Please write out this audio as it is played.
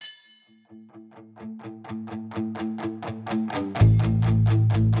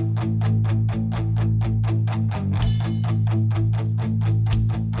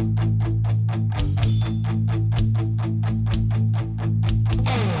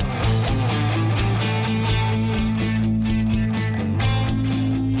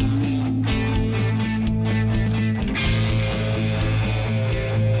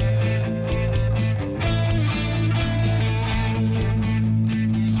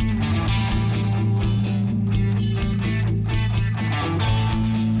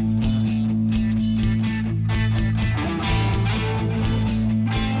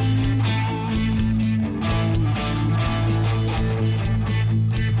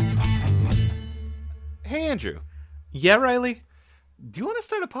Hey, Andrew, Yeah, Riley? do you want to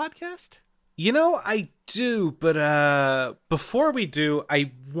start a podcast? You know, I do, but before we do,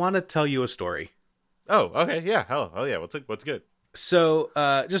 I want to tell you a story. Oh, okay, yeah. Hello. Oh, yeah. What's good? So,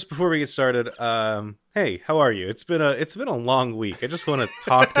 just before we get started, hey, how are you? It's been a long week. I just want to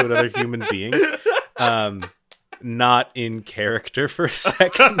talk to another human being, not in character for a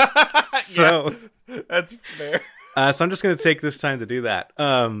second. So, That's fair. so I'm just gonna take this time to do that.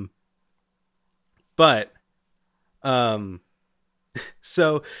 But,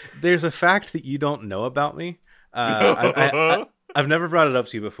 so there's a fact that you don't know about me. I've never brought it up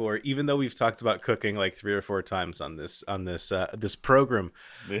to you before, even though we've talked about cooking like 3 or 4 times on this program.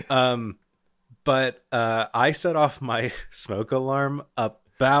 But I set off my smoke alarm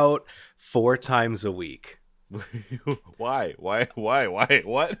about 4 times a week. Why? What?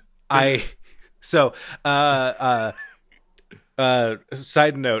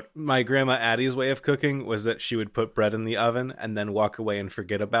 Side note, my grandma Addie's way of cooking was that she would put bread in the oven and then walk away and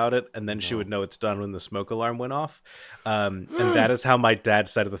forget about it, and then she would know it's done when the smoke alarm went off. And that is how my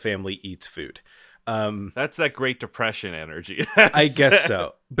dad's side of the family eats food. That's that Great Depression energy. I guess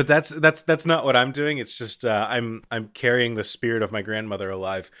so, but that's not what I'm doing. It's just I'm carrying the spirit of my grandmother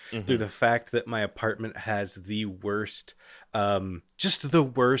alive through the fact that my apartment has the worst, just the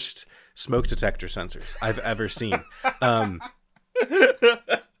worst smoke detector sensors I've ever seen.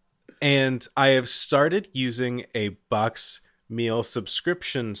 And I have started using a box meal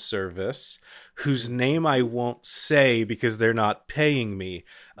subscription service whose name I won't say because they're not paying me.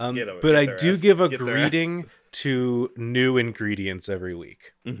 But I do give a greeting to new ingredients every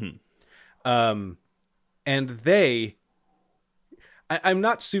week. And I'm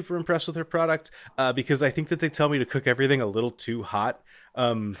not super impressed with their product because I think that they tell me to cook everything a little too hot.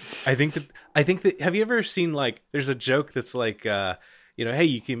 I think that have you ever seen, like, there's a joke that's like, hey,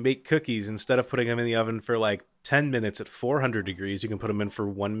 you can make cookies instead of putting them in the oven for like 10 minutes at 400 degrees. You can put them in for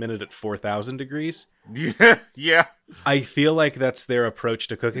 1 minute at 4,000 degrees. Yeah. I feel like that's their approach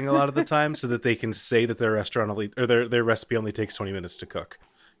to cooking a lot of the time, so that they can say that their restaurant only, or their recipe only takes 20 minutes to cook.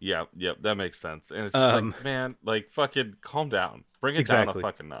 Yeah, that makes sense. And it's just like, man, like, fucking calm down. Bring it down a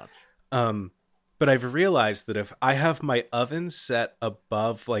fucking notch. But I've realized that if I have my oven set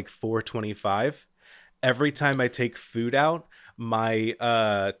above like 425, every time I take food out, my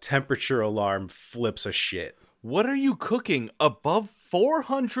temperature alarm flips a shit. What are you cooking above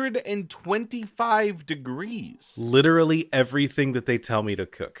 425 degrees? Literally everything that they tell me to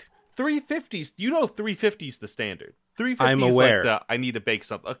cook. 350s. You know 350's the standard. 350's I'm aware. Like I need to bake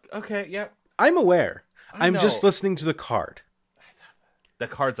something. Okay, yeah. I'm aware. I'm just listening to the card. The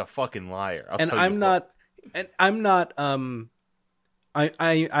card's a fucking liar. I'm not not that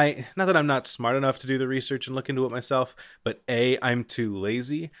I'm not smart enough to do the research and look into it myself, but A, I'm too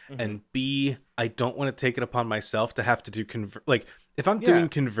lazy, and B, I don't want to take it upon myself to have to do like, if I'm doing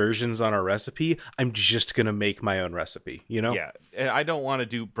conversions on a recipe, I'm just gonna make my own recipe, you know? Yeah, I don't want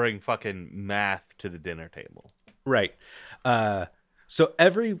to bring fucking math to the dinner table. Right. So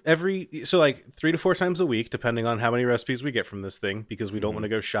so like 3 to 4 times a week, depending on how many recipes we get from this thing, because we don't want to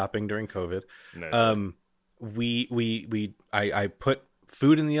go shopping during COVID. No, I put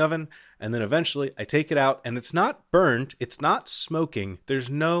food in the oven, and then eventually I take it out, and it's not burned, it's not smoking. There's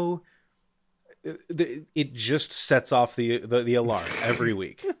no. It just sets off the alarm every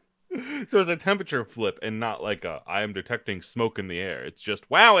week. So it's a temperature flip, and not like I am detecting smoke in the air. It's just,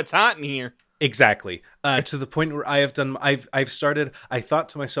 wow, it's hot in here. Exactly. To the point where I've started, I thought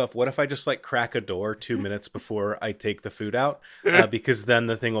to myself, what if I just like crack a door 2 minutes before I take the food out? Because then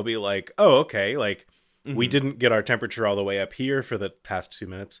the thing will be like, oh, okay, like we didn't get our temperature all the way up here for the past 2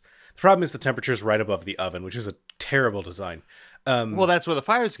 minutes. The problem is the temperature's right above the oven, which is a terrible design. Well, that's where the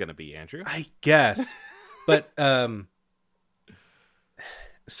fire's going to be, Andrew. I guess. But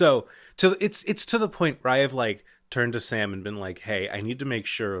so it's to the point where I have like turned to Sam and been like, hey, I need to make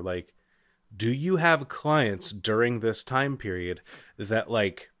sure, like, do you have clients during this time period that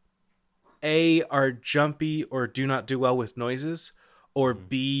like A, are jumpy or do not do well with noises, or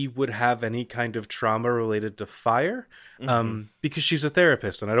B, would have any kind of trauma related to fire, because she's a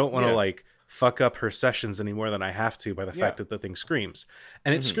therapist, and I don't want to like fuck up her sessions any more than I have to by the fact that the thing screams.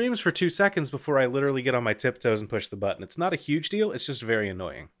 And it screams for 2 seconds before I literally get on my tiptoes and push the button. It's not a huge deal. It's just very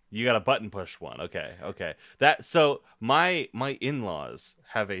annoying. You got a button push one. Okay. So my in-laws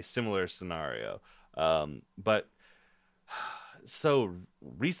have a similar scenario. But so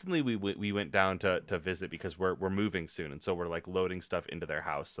recently we went down to visit because we're moving soon, and so we're like loading stuff into their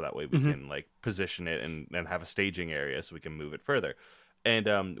house so that way we can like position it and have a staging area so we can move it further.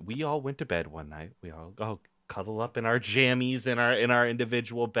 And we all went to bed one night. We all cuddle up in our jammies in our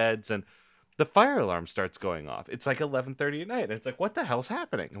individual beds, and the fire alarm starts going off. It's like 11:30 at night, and it's like, what the hell's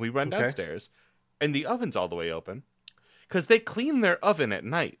happening? And we run downstairs, and the oven's all the way open because they clean their oven at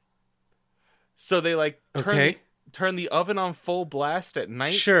night. So they like turn the oven on full blast at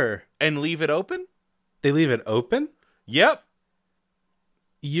night, and leave it open. They leave it open? Yep.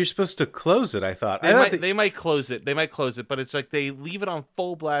 You're supposed to close it, I thought. They might close it. They might close it, but it's like they leave it on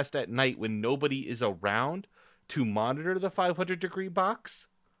full blast at night when nobody is around to monitor the 500-degree box.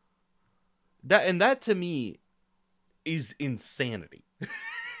 That to me is insanity.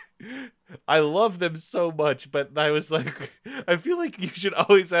 I love them so much, but I was like, I feel like you should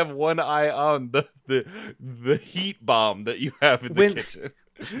always have one eye on the heat bomb that you have in the kitchen.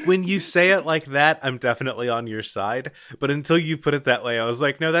 When you say it like that, I'm definitely on your side. But until you put it that way, I was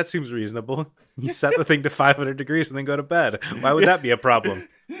like, no, that seems reasonable. You set the thing to 500 degrees and then go to bed. Why would that be a problem?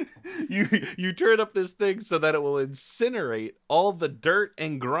 You turn up this thing so that it will incinerate all the dirt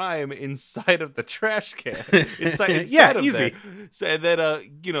and grime inside of the trash can. Inside of easy. There. So, and then,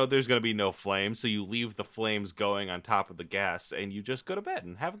 there's going to be no flame. So you leave the flames going on top of the gas and you just go to bed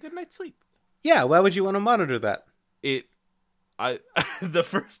and have a good night's sleep. Yeah, why would you want to monitor that? The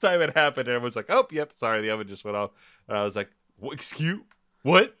first time it happened, everyone's like, "Oh, yep, sorry, the oven just went off." And I was like, "Excuse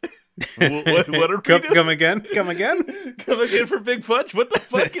what? What are we doing? Come again? Come again for Big Fudge? What the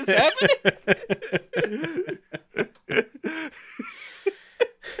fuck is happening?"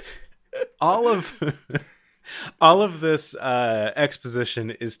 All of this exposition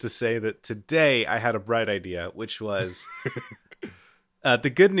is to say that today I had a bright idea, which was.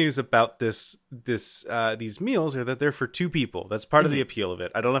 The good news about these meals are that they're for 2 people. That's part of the appeal of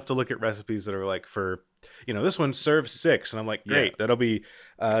it. I don't have to look at recipes that are like for, this one serves 6. And I'm like, great, that'll be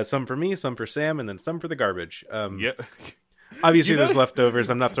some for me, some for Sam, and then some for the garbage. Obviously, there's leftovers.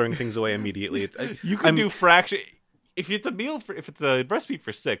 I'm not throwing things away immediately. You can do fraction. If it's a recipe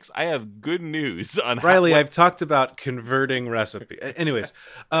for 6, I have good news on Riley, I've talked about converting recipe. Anyways,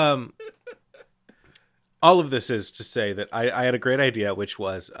 all of this is to say that I had a great idea, which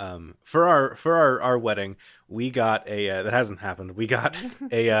was for our wedding, we got that hasn't happened. We got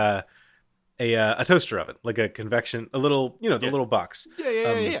a toaster oven, like a convection, a little, the little box.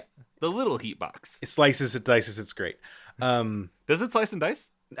 Yeah. The little heat box. It slices, it dices, it's great. Does it slice and dice?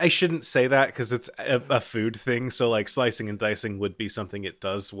 I shouldn't say that because it's a food thing. So like slicing and dicing would be something it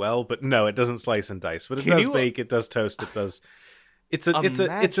does well, but no, it doesn't slice and dice. But it does bake, it does toast, it does. It's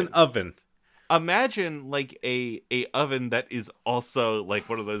an oven. Imagine like a oven that is also like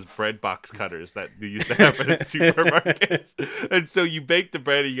one of those bread box cutters that you used to have in supermarkets. And so you bake the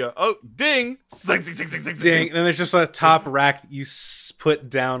bread and you go, oh, ding, ding. And then there's just a top rack that you put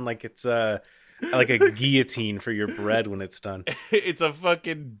down like it's like a guillotine for your bread when it's done. It's a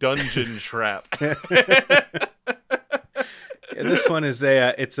fucking dungeon trap. Yeah, this one is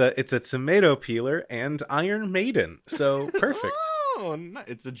it's a tomato peeler and Iron Maiden, so perfect. Oh,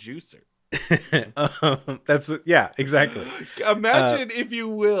 it's a juicer. Exactly. Imagine, if you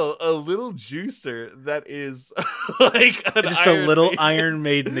will, a little juicer that is like just a little Iron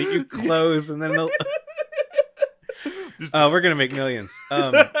Maiden that you close and then we're gonna make millions.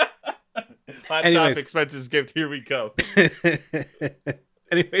 Laptop expenses gift. Here we go.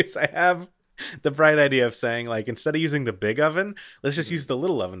 Anyways, I have the bright idea of saying, like, instead of using the big oven, let's just use the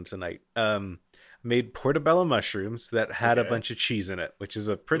little oven tonight. Made portobello mushrooms that had a bunch of cheese in it, which is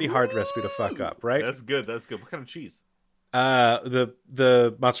a pretty hard recipe to fuck up, right? That's good. What kind of cheese?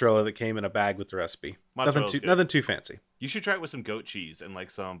 The mozzarella that came in a bag with the recipe. Nothing too fancy. You should try it with some goat cheese and like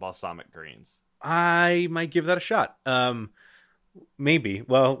some balsamic greens. I might give that a shot. Maybe.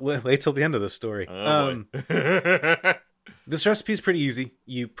 Well, wait till the end of the story. This recipe is pretty easy.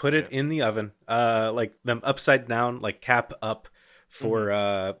 You put it in the oven, like them upside down, like cap up,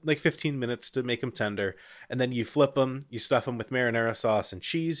 for like 15 minutes to make them tender, and then you flip them, you stuff them with marinara sauce and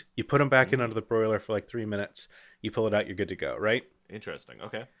cheese, you put them back in under the broiler for like 3 minutes, you pull it out, you're good to go, right? Interesting.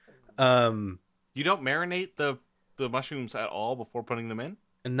 Okay. You don't marinate the mushrooms at all before putting them in?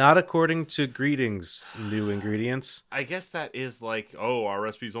 Not according to Greetings new ingredients. I guess that is like, oh, our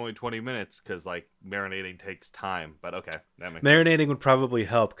recipe's only 20 minutes because like marinating takes time. But okay, that makes Marinating would probably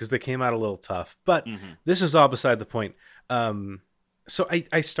help because they came out a little tough. But this is all beside the point. So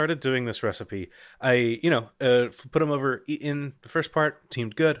I started doing this recipe. I, put them over in the first part,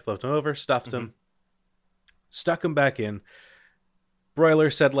 teamed good, flipped them over, stuffed them, stuck them back in. Broiler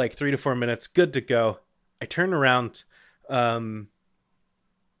said like 3 to 4 minutes, good to go. I turn around.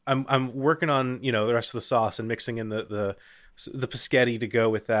 I'm working on, the rest of the sauce and mixing in the paschetti to go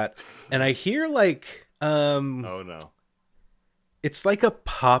with that. And I hear like, oh no. It's like a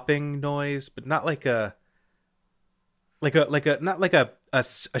popping noise, but not like a not like a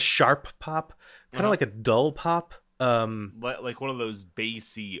sharp pop, kind of like a dull pop. Like one of those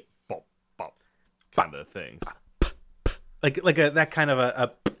bassy bop bop kind of things. Like that kind of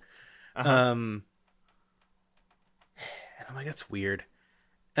a and I'm like, that's weird.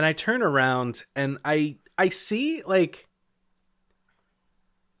 And I turn around and I see like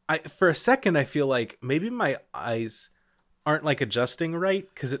for a second I feel like maybe my eyes aren't like adjusting right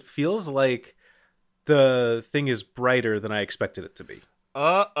because it feels like the thing is brighter than I expected it to be.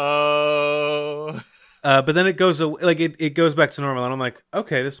 Uh-oh. But then it goes like it goes back to normal and I'm like,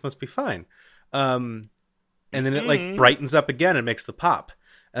 okay, this must be fine. And then it like brightens up again and makes the pop.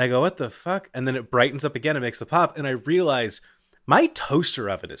 And I go, what the fuck? And then it brightens up again and makes the pop. And I realize my toaster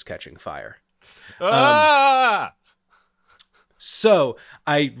oven is catching fire. So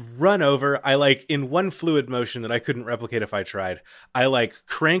I run over. I like in one fluid motion that I couldn't replicate if I tried. I like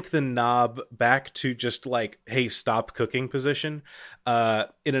crank the knob back to just like, hey, stop cooking position.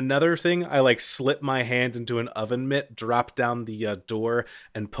 In another thing, I like slip my hand into an oven mitt, drop down the door,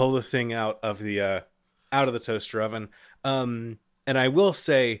 and pull the thing out of the toaster oven. And I will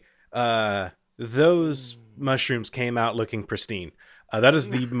say, those mushrooms came out looking pristine. That is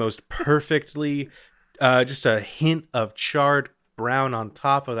the most perfectly, just a hint of charred brown on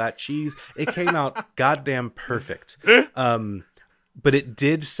top of that cheese. It came out goddamn perfect. But it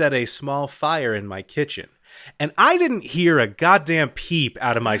did set a small fire in my kitchen. And I didn't hear a goddamn peep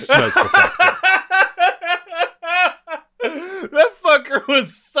out of my smoke detector. That fucker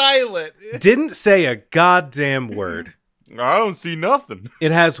was silent. Didn't say a goddamn word. I don't see nothing.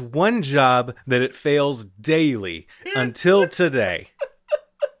 It has one job that it fails daily until today.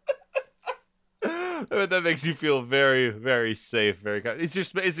 That makes you feel very, very safe. Very good.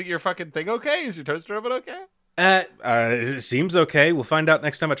 Is it your fucking thing okay? Is your toaster oven okay? It seems okay. We'll find out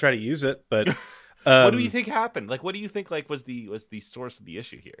next time I try to use it. But what do you think happened? Like, what do you think like was the source of the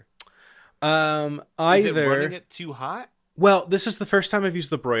issue here? Either is it running it too hot? Well, this is the first time I've used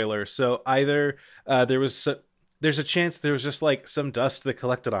the broiler, so either there's a chance there was just like some dust that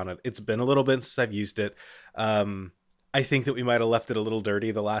collected on it. It's been a little bit since I've used it. I think that we might have left it a little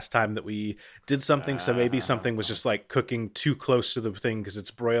dirty the last time that we did something. So maybe something was just like cooking too close to the thing because it's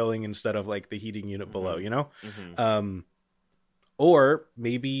broiling instead of like the heating unit below, or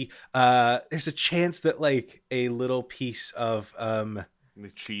maybe there's a chance that like a little piece of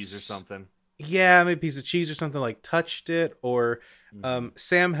cheese or something. Yeah, maybe a piece of cheese or something like touched it. Or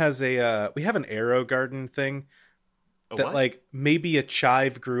Sam has we have an arrow garden thing. That like maybe a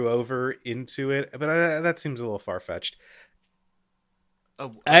chive grew over into it, but that seems a little far-fetched. I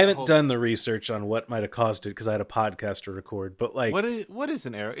haven't done the research on what might have caused it because I had a podcast to record. But like, what is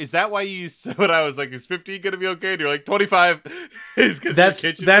an arrow? Is that why you said when I was like, is 15 gonna be okay? And you're like 25 is because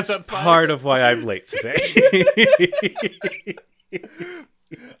that's part of why I'm late today.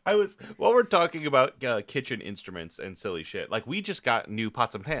 While we're talking about kitchen instruments and silly shit, like we just got new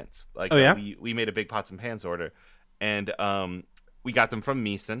pots and pans. Like we made a big pots and pans order. And we got them from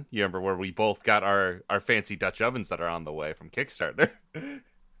Meeson. You remember where we both got our fancy Dutch ovens that are on the way from Kickstarter.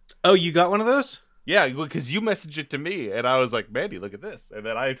 Oh, you got one of those? Yeah, because you messaged it to me, and I was like, Mandy, look at this. And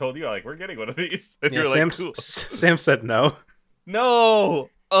then I told you, like, we're getting one of these. And you're like, cool. Sam said no. No!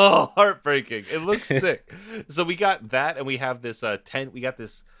 Oh, heartbreaking. It looks sick. So we got that, and we have this tent. We got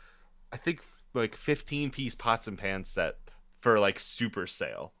this, I think, like 15-piece pots and pans set for, like, super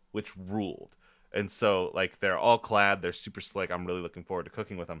sale, which ruled. And so, like, they're all clad. They're super slick. I'm really looking forward to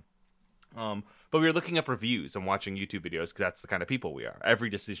cooking with them. But we were looking up reviews and watching YouTube videos because that's the kind of people we are. Every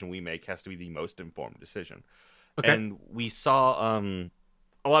decision we make has to be the most informed decision. Okay. And we saw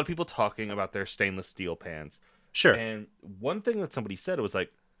a lot of people talking about their stainless steel pans. Sure. And one thing that somebody said was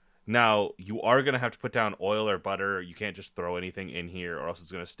like, now you are going to have to put down oil or butter. You can't just throw anything in here or else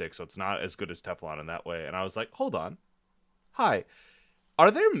it's going to stick. So it's not as good as Teflon in that way. And I was like, hold on. Hi. Are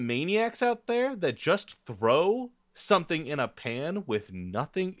there maniacs out there that just throw something in a pan with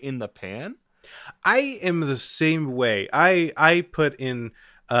nothing in the pan? I am the same way. I put in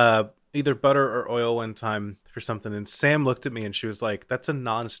either butter or oil one time for something, and Sam looked at me and she was like, "That's a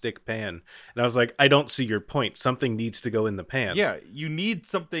non-stick pan." And I was like, "I don't see your point. Something needs to go in the pan." Yeah, you need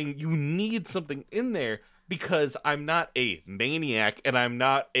something in there, because I'm not a maniac and I'm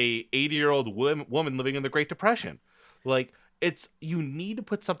not a 80-year-old woman living in the Great Depression. Like, you need to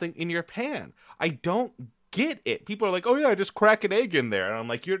put something in your pan. I don't get it. People are like, "Oh yeah, just crack an egg in there." And I'm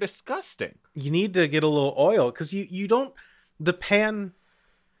like, "You're disgusting." You need to get a little oil, because you don't, the pan,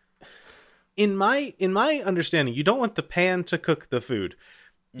 in my understanding, you don't want the pan to cook the food.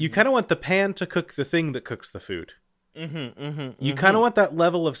 You kind of want the pan to cook the thing that cooks the food. You kind of want that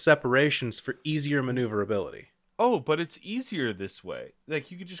level of separations for easier maneuverability. Oh, but it's easier this way. Like,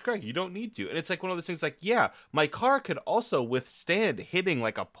 you could just crack. You don't need to. And it's like one of those things like, yeah, my car could also withstand hitting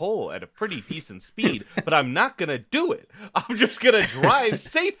like a pole at a pretty decent speed, but I'm not going to do it. I'm just going to drive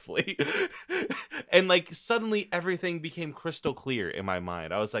safely. And like, suddenly everything became crystal clear in my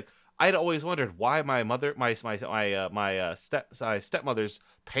mind. I was like, I'd always wondered why my stepmother's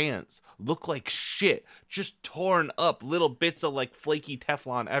pants look like shit, just torn up, little bits of like flaky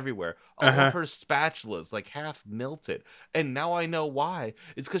Teflon everywhere. All of her spatulas like half melted, and now I know why.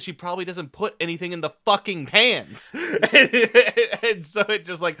 It's because she probably doesn't put anything in the fucking pans, and so it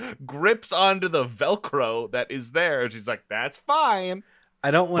just like grips onto the Velcro that is there. And she's like, "That's fine."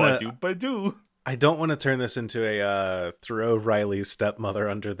 I don't want to. Ba-do. I don't want to turn this into a throw Riley's stepmother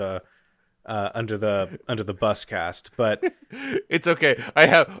under the bus cast, but it's okay.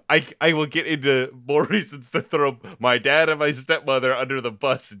 I will get into more reasons to throw my dad and my stepmother under the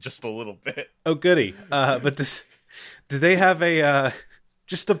bus in just a little bit. Oh goody. But do they have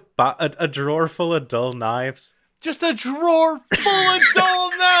just a drawer full of dull knives? Just a drawer full of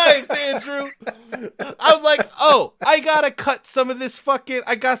dull knives, Andrew. I'm like, "Oh, I gotta cut some of this fucking.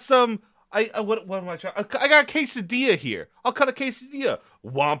 I got some. What am I trying? I got a quesadilla here. I'll cut a quesadilla.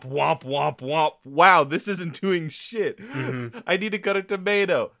 Womp, womp, womp, womp. Wow, this isn't doing shit. I need to cut a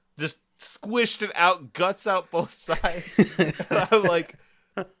tomato. Just squished it out, guts out both sides." And I'm like,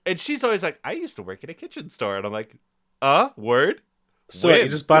 and she's always like, "I used to work in a kitchen store." And I'm like, word? So wait, you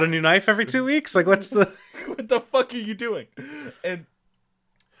just bought a new knife every 2 weeks? Like, what's the... What the fuck are you doing? And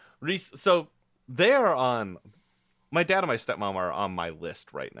so they are on... My dad and my stepmom are on my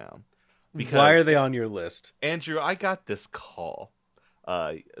list right now. Because, why are they on your list? Andrew, I got this call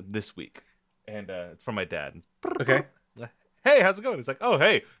this week, and it's from my dad. Okay. "Hey, how's it going?" He's like, "Oh,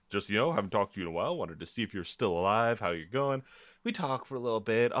 hey, just, haven't talked to you in a while. Wanted to see if you're still alive, how you're going." We talk for a little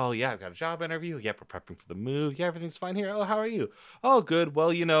bit. "Oh, yeah, I've got a job interview. Yeah, we're prepping for the move. Yeah, everything's fine here. Oh, how are you?" "Oh, good.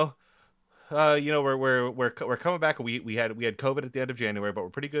 Well, we're coming back. We had COVID at the end of January, but we're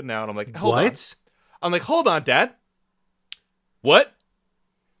pretty good now." And I'm like, "What?" I'm like, "Hold on, Dad. What?"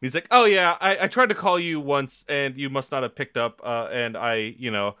 He's like, "Oh yeah, I tried to call you once and you must not have picked up, and I,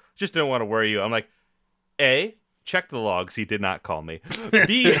 just didn't want to worry you." I'm like, A, check the logs, he did not call me.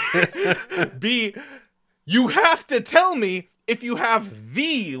 B, you have to tell me if you have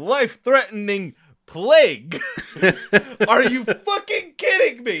the life-threatening plague. Are you fucking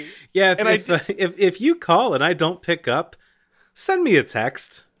kidding me? Yeah, if you call and I don't pick up, send me a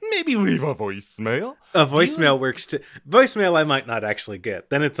text. Maybe leave a voicemail. A voicemail works too. Voicemail I might not actually get.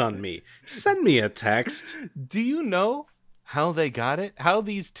 Then it's on me. Send me a text. Do you know how they got it? How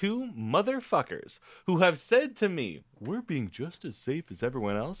these two motherfuckers who have said to me, "We're being just as safe as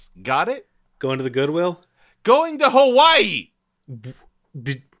everyone else," got it? Going to the Goodwill? Going to Hawaii!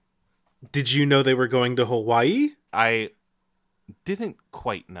 Did you know they were going to Hawaii? I didn't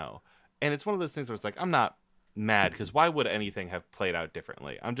quite know. And it's one of those things where it's like, I'm not mad, because why would anything have played out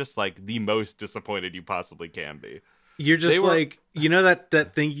differently? I'm just like the most disappointed you possibly can be. You're just like,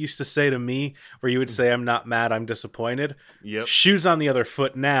 that thing you used to say to me where you would say, "I'm not mad, I'm disappointed." Yep. Shoes on the other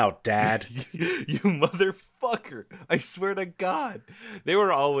foot now, Dad. You motherfucker. I swear to God. They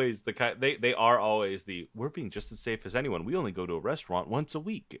were always the kind, they are always the, "We're being just as safe as anyone. We only go to a restaurant once a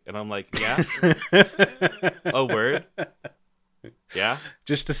week." And I'm like, "Yeah?" A word? Yeah?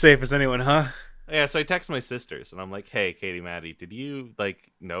 Just as safe as anyone, huh? Yeah, so I text my sisters, and I'm like, "Hey, Katie, Maddie, did you,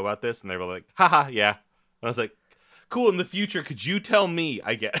 know about this?" And they were like, "Haha, yeah." And I was like, "Cool, in the future, could you tell me,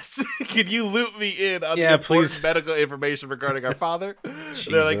 I guess? Could you loop me in on the important medical information regarding our father?"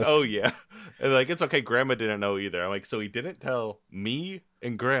 They're like, "Oh, yeah." And they're like, "It's okay, Grandma didn't know either." I'm like, "So he didn't tell me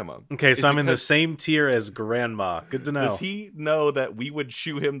and Grandma." Okay, so I'm in the same tier as Grandma. Good to know. Does he know that we would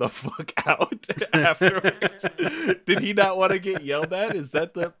shoo him the fuck out afterwards? Did he not want to get yelled at? Is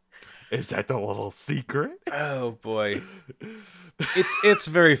that the... Is that the little secret? Oh boy. It's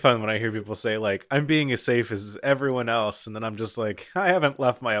very fun when I hear people say like I'm being as safe as everyone else, and then I'm just like I haven't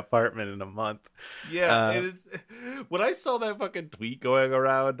left my apartment in a month. Yeah, it is. When I saw that fucking tweet going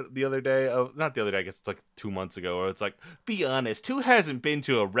around the other day, not the other day, I guess it's like 2 months ago, where it's like, be honest, who hasn't been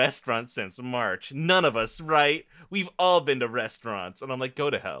to a restaurant since March? None of us, right? We've all been to restaurants, and I'm like, go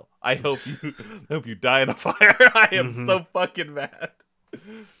to hell. I hope you die in a fire. I am so fucking mad.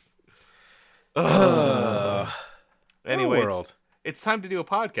 Anyway, it's time to do a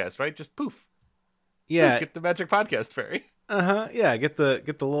podcast, right? Just poof. Yeah, poof, get the magic podcast fairy. Yeah, get the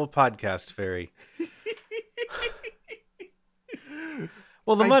little podcast fairy.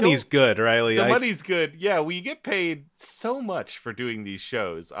 Well, the money's good, Riley. The money's good. Yeah, we get paid so much for doing these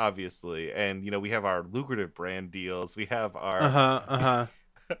shows, obviously, and we have our lucrative brand deals. We have our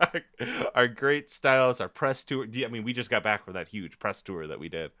our great styles, our press tour. I mean, we just got back from that huge press tour that we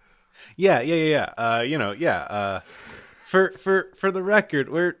did. Yeah. For the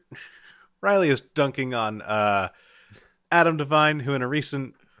record, Riley is dunking on Adam Devine, who in a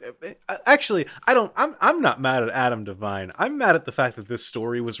recent. Actually, I'm not mad at Adam Devine. I'm mad at the fact that this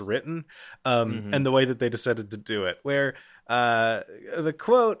story was written, and the way that they decided to do it. Where the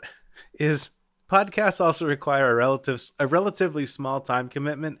quote is. Podcasts also require a relatively small time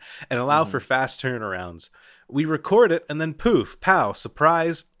commitment and allow for fast turnarounds. We record it and then poof, pow,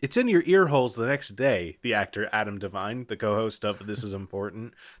 surprise, it's in your ear holes the next day, the actor Adam Devine, the co-host of This Is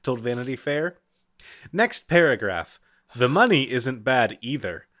Important, told Vanity Fair. Next paragraph. The money isn't bad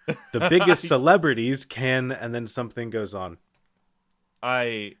either. The biggest celebrities can, and then something goes on.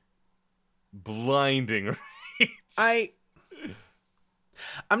 Blinding.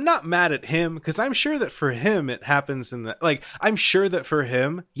 I'm not mad at him because I'm sure that for him it happens in the I'm sure that for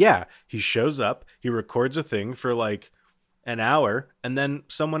him, yeah, he shows up, he records a thing for like an hour, and then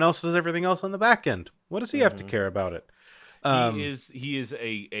someone else does everything else on the back end. What does he have to care about it? He is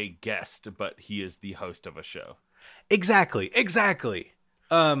a guest, but he is the host of a show. Exactly.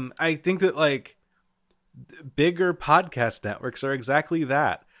 I think that like bigger podcast networks are exactly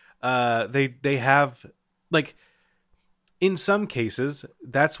that. They have like. In some cases,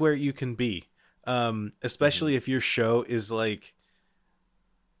 that's where you can be, especially if your show is like,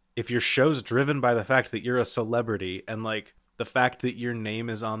 if your show's driven by the fact that you're a celebrity and like the fact that your name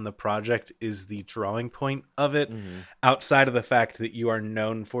is on the project is the drawing point of it, outside of the fact that you are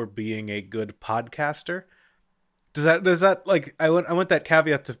known for being a good podcaster. Does that like, I want that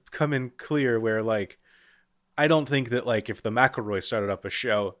caveat to come in clear where like, I don't think that like if the McElroy started up a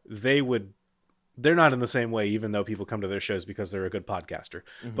show, they're not in the same way, even though people come to their shows because they're a good podcaster.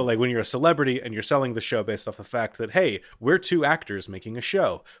 But like when you're a celebrity and you're selling the show based off the fact that, hey, we're two actors making a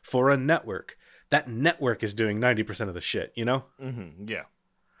show for a network, that network is doing 90% of the shit, you know? Yeah.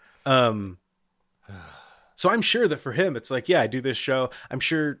 So I'm sure that for him, it's like, yeah, I do this show. I'm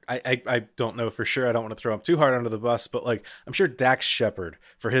sure, I don't know for sure. I don't want to throw him too hard under the bus, but like, I'm sure Dax Shepard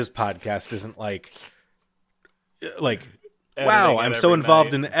for his podcast isn't like wow, I'm so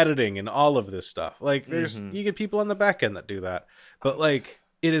involved in editing and all of this stuff. Like, you get people on the back end that do that. But, like,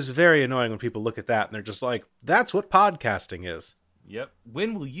 it is very annoying when people look at that and they're just like, that's what podcasting is. Yep.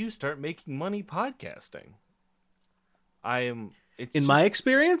 When will you start making money podcasting? In my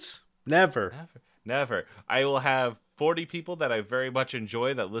experience, never. I will have 40 people that I very much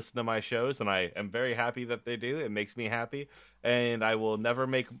enjoy that listen to my shows, and I am very happy that they do. It makes me happy. And I will never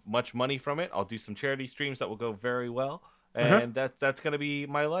make much money from it. I'll do some charity streams that will go very well. And that's going to be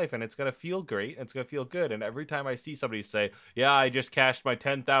my life, and it's going to feel great, and it's going to feel good. And every time I see somebody say, yeah, I just cashed my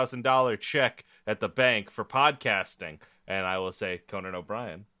 $10,000 check at the bank for podcasting, and I will say, Conan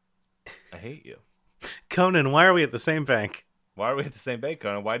O'Brien, I hate you. Conan, why are we at the same bank? Why are we at the same bank,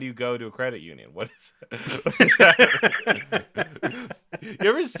 Conan? Why do you go to a credit union? What is You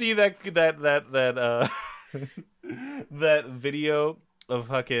ever see that that video of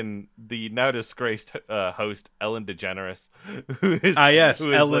fucking the now disgraced host Ellen DeGeneres? Yes,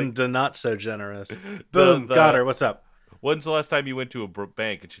 Ellen like, Not So Generous. Boom, got her. What's up? When's the last time you went to a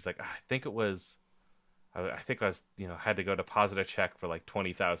bank? And she's like, I think I was, had to go deposit a check for like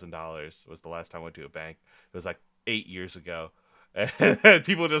 $20,000 was the last time I went to a bank. It was like 8 years ago. And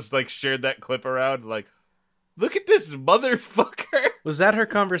people just like shared that clip around like, look at this motherfucker. Was that her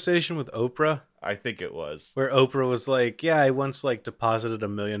conversation with Oprah? I think it was. Where Oprah was like, yeah, I once like deposited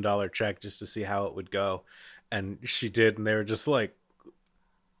 $1 million check just to see how it would go. And she did. And they were just like,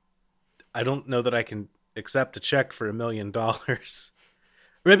 I don't know that I can accept a check for $1 million.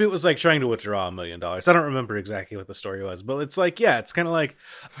 Maybe it was like trying to withdraw $1 million. I don't remember exactly what the story was, but it's like, yeah, it's kind of like,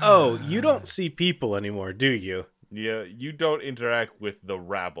 oh, you don't see people anymore, do you? Yeah, you don't interact with the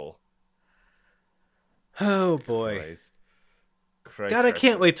rabble. Oh boy. Christ. Christ, God, I Christ,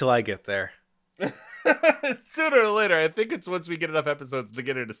 can't wait till I get there. Sooner or later, I think it's once we get enough episodes to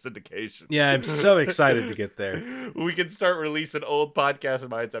get into syndication. Yeah, I'm so excited to get there. We can start releasing old Podcast of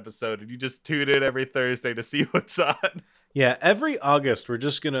Minds episode, and you just tune in every Thursday to see what's on. Yeah, every August we're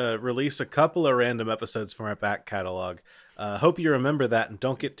just gonna release a couple of random episodes from our back catalog. Hope you remember that and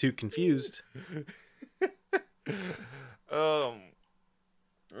don't get too confused. Riley,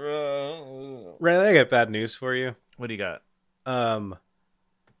 I got bad news for you. What do you got?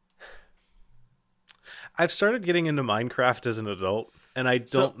 I've started getting into Minecraft as an adult, and I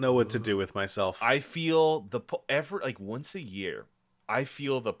don't know what to do with myself. I feel once a year, I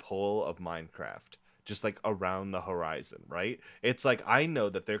feel the pull of Minecraft just like around the horizon, right? It's like I know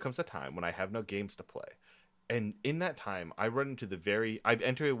that there comes a time when I have no games to play. And in that time, I run into I've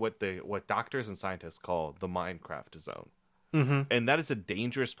entered what doctors and scientists call the Minecraft zone. Mm-hmm. And that is a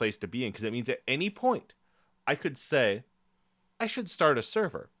dangerous place to be in because it means at any point I could say I should start a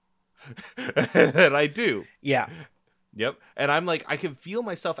server. And I do. Yeah. Yep. And I'm like, I can feel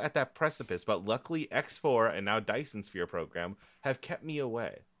myself at that precipice, but luckily X4 and now Dyson Sphere program have kept me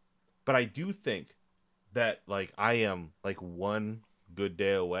away. But I do think that like I am like one good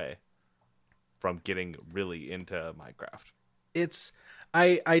day away from getting really into Minecraft.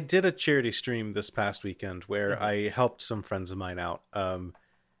 I did a charity stream this past weekend where I helped some friends of mine out.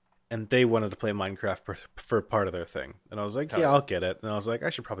 And they wanted to play Minecraft for part of their thing. And I was like, yeah, I'll get it. And I was like, I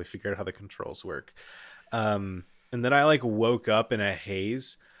should probably figure out how the controls work. And then I like woke up in a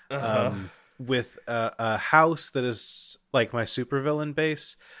haze with a house that is like my supervillain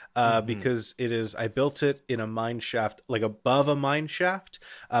base. Because I built it in a mine shaft, like above a mine shaft.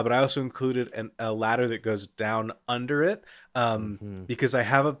 But I also included a ladder that goes down under it. Because I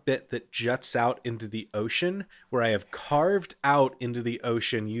have a bit that juts out into the ocean where I have carved out into the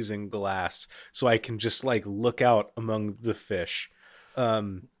ocean using glass. So I can just like look out among the fish.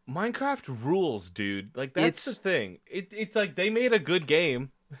 Minecraft rules, dude. Like that's the thing. It's like they made a good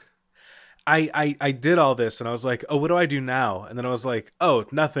game. I did all this and I was like, oh, what do I do now? And then I was like, oh,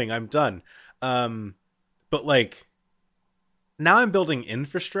 nothing, I'm done. But like now I'm building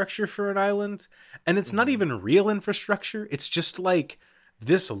infrastructure for an island, and it's not even real infrastructure. It's just like,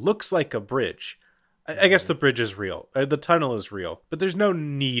 this looks like a bridge. I guess the bridge is real. The tunnel is real, but there's no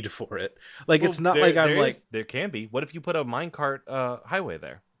need for it. Like, it's not like I'm like... There can be. What if you put a minecart highway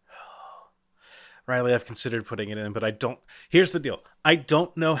there? Riley, I've considered putting it in, but I don't... Here's the deal. I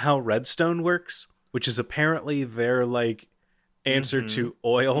don't know how redstone works, which is apparently their, like, answer to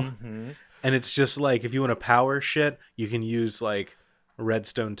oil. And it's just like, if you want to power shit, you can use, like,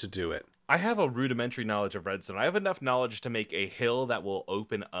 redstone to do it. I have a rudimentary knowledge of redstone. I have enough knowledge to make a hill that will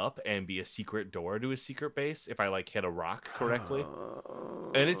open up and be a secret door to a secret base if I, like, hit a rock correctly.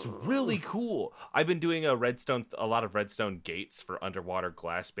 And it's really cool. I've been doing a lot of redstone gates for underwater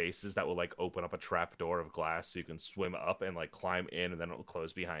glass bases that will, like, open up a trap door of glass so you can swim up and, like, climb in and then it'll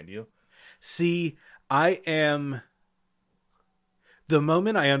close behind you. See, the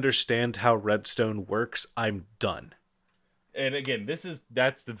moment I understand how redstone works, I'm done. And again,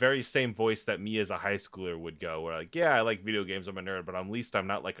 that's the very same voice that me as a high schooler would go, where like, yeah, I like video games, I'm a nerd, but at least I'm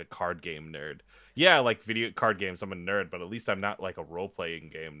not like a card game nerd. Yeah, I like video card games, I'm a nerd, but at least I'm not like a role-playing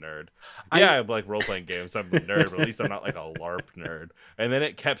game nerd. Yeah, I like role-playing games, I'm a nerd, but at least I'm not like a LARP nerd. And then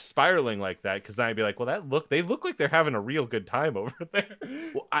it kept spiraling like that, because then I'd be like, well, they look like they're having a real good time over there.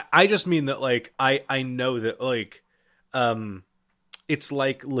 Well, I just mean that, like, I know that, like, it's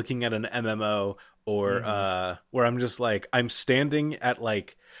like looking at an MMO or where I'm just like, I'm standing at,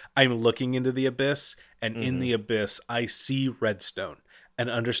 like, I'm looking into the abyss, and in the abyss I see redstone and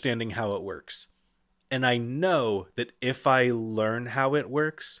understanding how it works. And I know that if I learn how it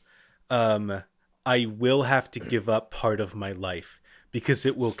works, I will have to give up part of my life because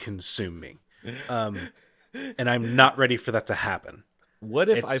it will consume me. And I'm not ready for that to happen. What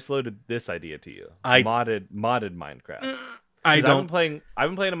if I floated this idea to you? Modded Minecraft. I've been playing a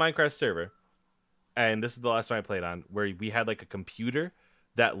Minecraft server, and this is the last one I played on, where we had like a computer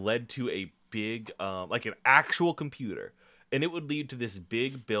that led to a big, like an actual computer, and it would lead to this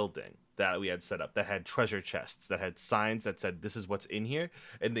big building that we had set up that had treasure chests, that had signs that said this is what's in here,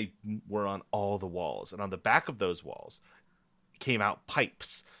 and they were on all the walls, and on the back of those walls came out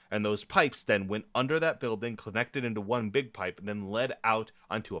pipes, and those pipes then went under that building, connected into one big pipe, and then led out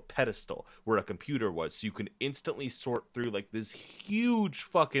onto a pedestal where a computer was, so you can instantly sort through like this huge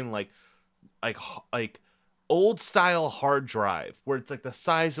fucking like old style hard drive where it's like the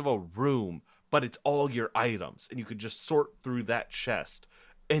size of a room, but it's all your items, and you could just sort through that chest,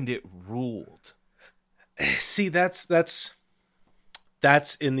 and it ruled. See, that's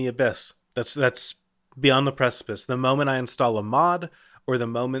in the abyss. That's be on the precipice. The moment I install a mod, or the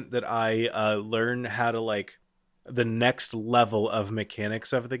moment that I learn how to like the next level of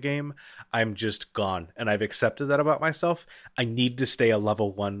mechanics of the game, I'm just gone. And I've accepted that about myself. I need to stay a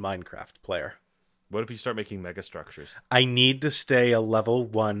level 1 Minecraft player. What if you start making mega structures? I need to stay a level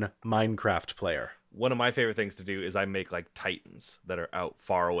 1 Minecraft player. One of my favorite things to do is I make like titans that are out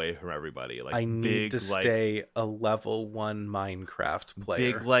far away from everybody. Like I need big, to stay a level 1 Minecraft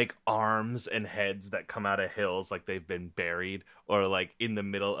player. big like arms and heads that come out of hills like they've been buried, or like in the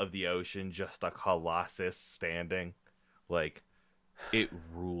middle of the ocean, just a colossus standing. Like it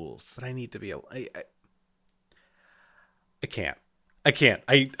rules. But I need to be I can't. I can't.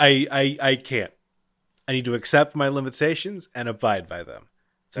 I can't. I need to accept my limitations and abide by them.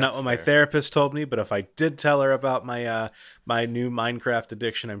 It's not what my therapist told me, but if I did tell her about my my new Minecraft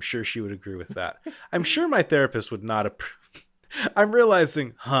addiction, I'm sure she would agree with that. I'm sure my therapist would not approve. I'm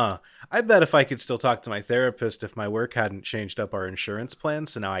realizing, I bet if I could still talk to my therapist if my work hadn't changed up our insurance plan,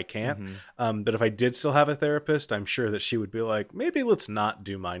 so now I can't. But if I did still have a therapist, I'm sure that she would be like, maybe let's not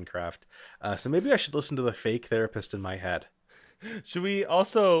do Minecraft. So maybe I should listen to the fake therapist in my head. Should we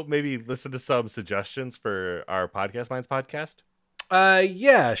also maybe listen to some suggestions for our Podcast Minds podcast?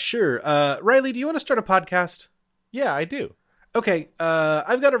 Yeah, sure. Riley, do you want to start a podcast? Yeah, I do. Okay,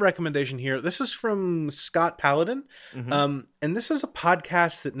 I've got a recommendation here. This is from Scott Paladin, and this is a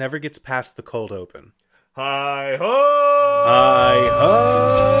podcast that never gets past the cold open. Hi ho! Hi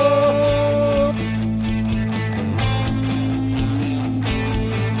ho!